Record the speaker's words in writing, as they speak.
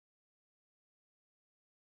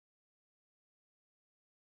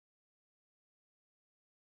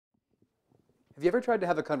Have you ever tried to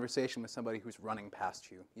have a conversation with somebody who's running past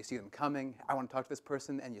you? You see them coming, I want to talk to this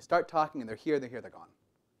person, and you start talking, and they're here, they're gone.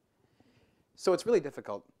 So it's really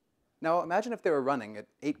difficult. Now imagine if they were running at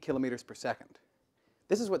 8 kilometers per second.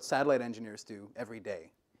 This is what satellite engineers do every day.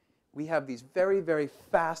 We have these very, very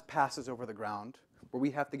fast passes over the ground where we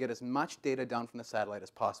have to get as much data down from the satellite as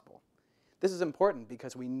possible. This is important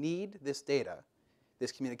because we need this data,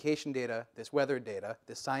 this communication data, this weather data,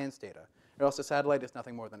 this science data, or else a satellite is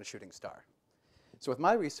nothing more than a shooting star. So with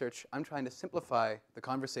my research, I'm trying to simplify the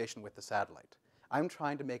conversation with the satellite. I'm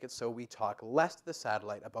trying to make it so we talk less to the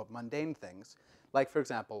satellite about mundane things, like, for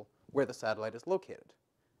example, where the satellite is located.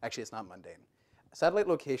 Actually, it's not mundane. Satellite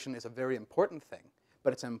location is a very important thing,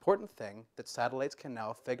 but it's an important thing that satellites can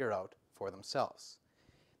now figure out for themselves.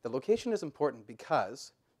 The location is important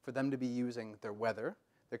because for them to be using their weather,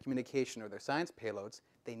 their communication, or their science payloads,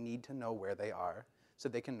 they need to know where they are so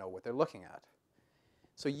they can know what they're looking at.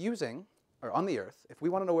 So on the Earth, if we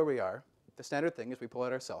want to know where we are, the standard thing is we pull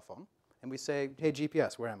out our cell phone and we say, hey,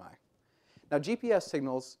 GPS, where am I? Now, GPS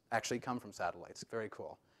signals actually come from satellites. Very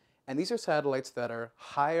cool. And these are satellites that are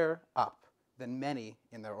higher up than many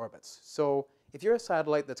in their orbits. So if you're a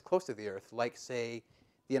satellite that's close to the Earth, like, say,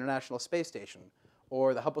 the International Space Station,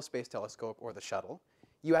 or the Hubble Space Telescope, or the shuttle,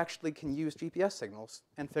 you actually can use GPS signals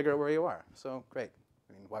and figure out where you are. So great.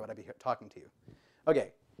 I mean, why would I be here talking to you?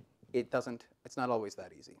 Okay, it's not always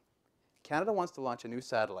that easy. Canada wants to launch a new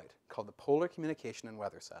satellite called the Polar Communication and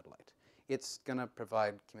Weather Satellite. It's going to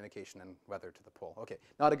provide communication and weather to the pole. Okay,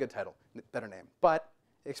 not a good title, better name, but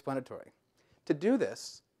explanatory. To do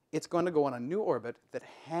this, it's going to go on a new orbit that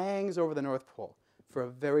hangs over the North Pole for a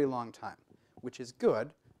very long time, which is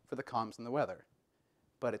good for the comms and the weather.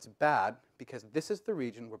 But it's bad because this is the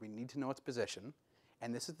region where we need to know its position,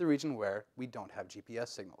 and this is the region where we don't have GPS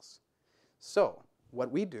signals. So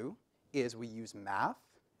what we do is we use math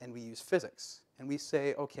and we use physics, and we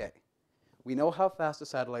say, okay, we know how fast a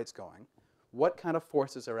satellite's going. What kind of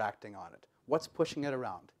forces are acting on it? What's pushing it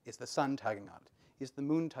around? Is the sun tugging on it? Is the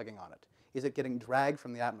moon tugging on it? Is it getting dragged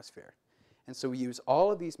from the atmosphere? And so we use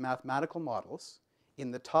all of these mathematical models in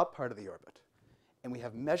the top part of the orbit, and we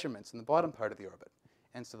have measurements in the bottom part of the orbit.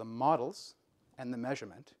 And so the models and the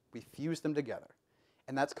measurement, we fuse them together.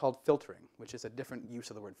 And that's called filtering, which is a different use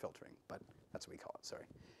of the word filtering, but that's what we call it, sorry.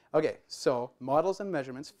 Okay, so models and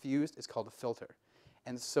measurements fused is called a filter.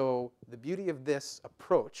 And so the beauty of this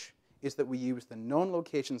approach is that we use the known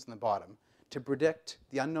locations in the bottom to predict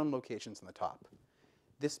the unknown locations in the top.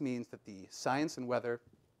 This means that the science and weather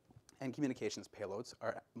and communications payloads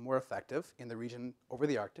are more effective in the region over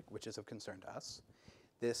the Arctic, which is of concern to us.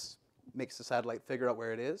 This makes the satellite figure out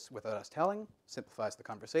where it is without us telling, simplifies the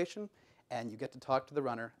conversation, and you get to talk to the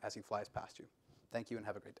runner as he flies past you. Thank you and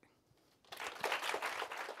have a great day.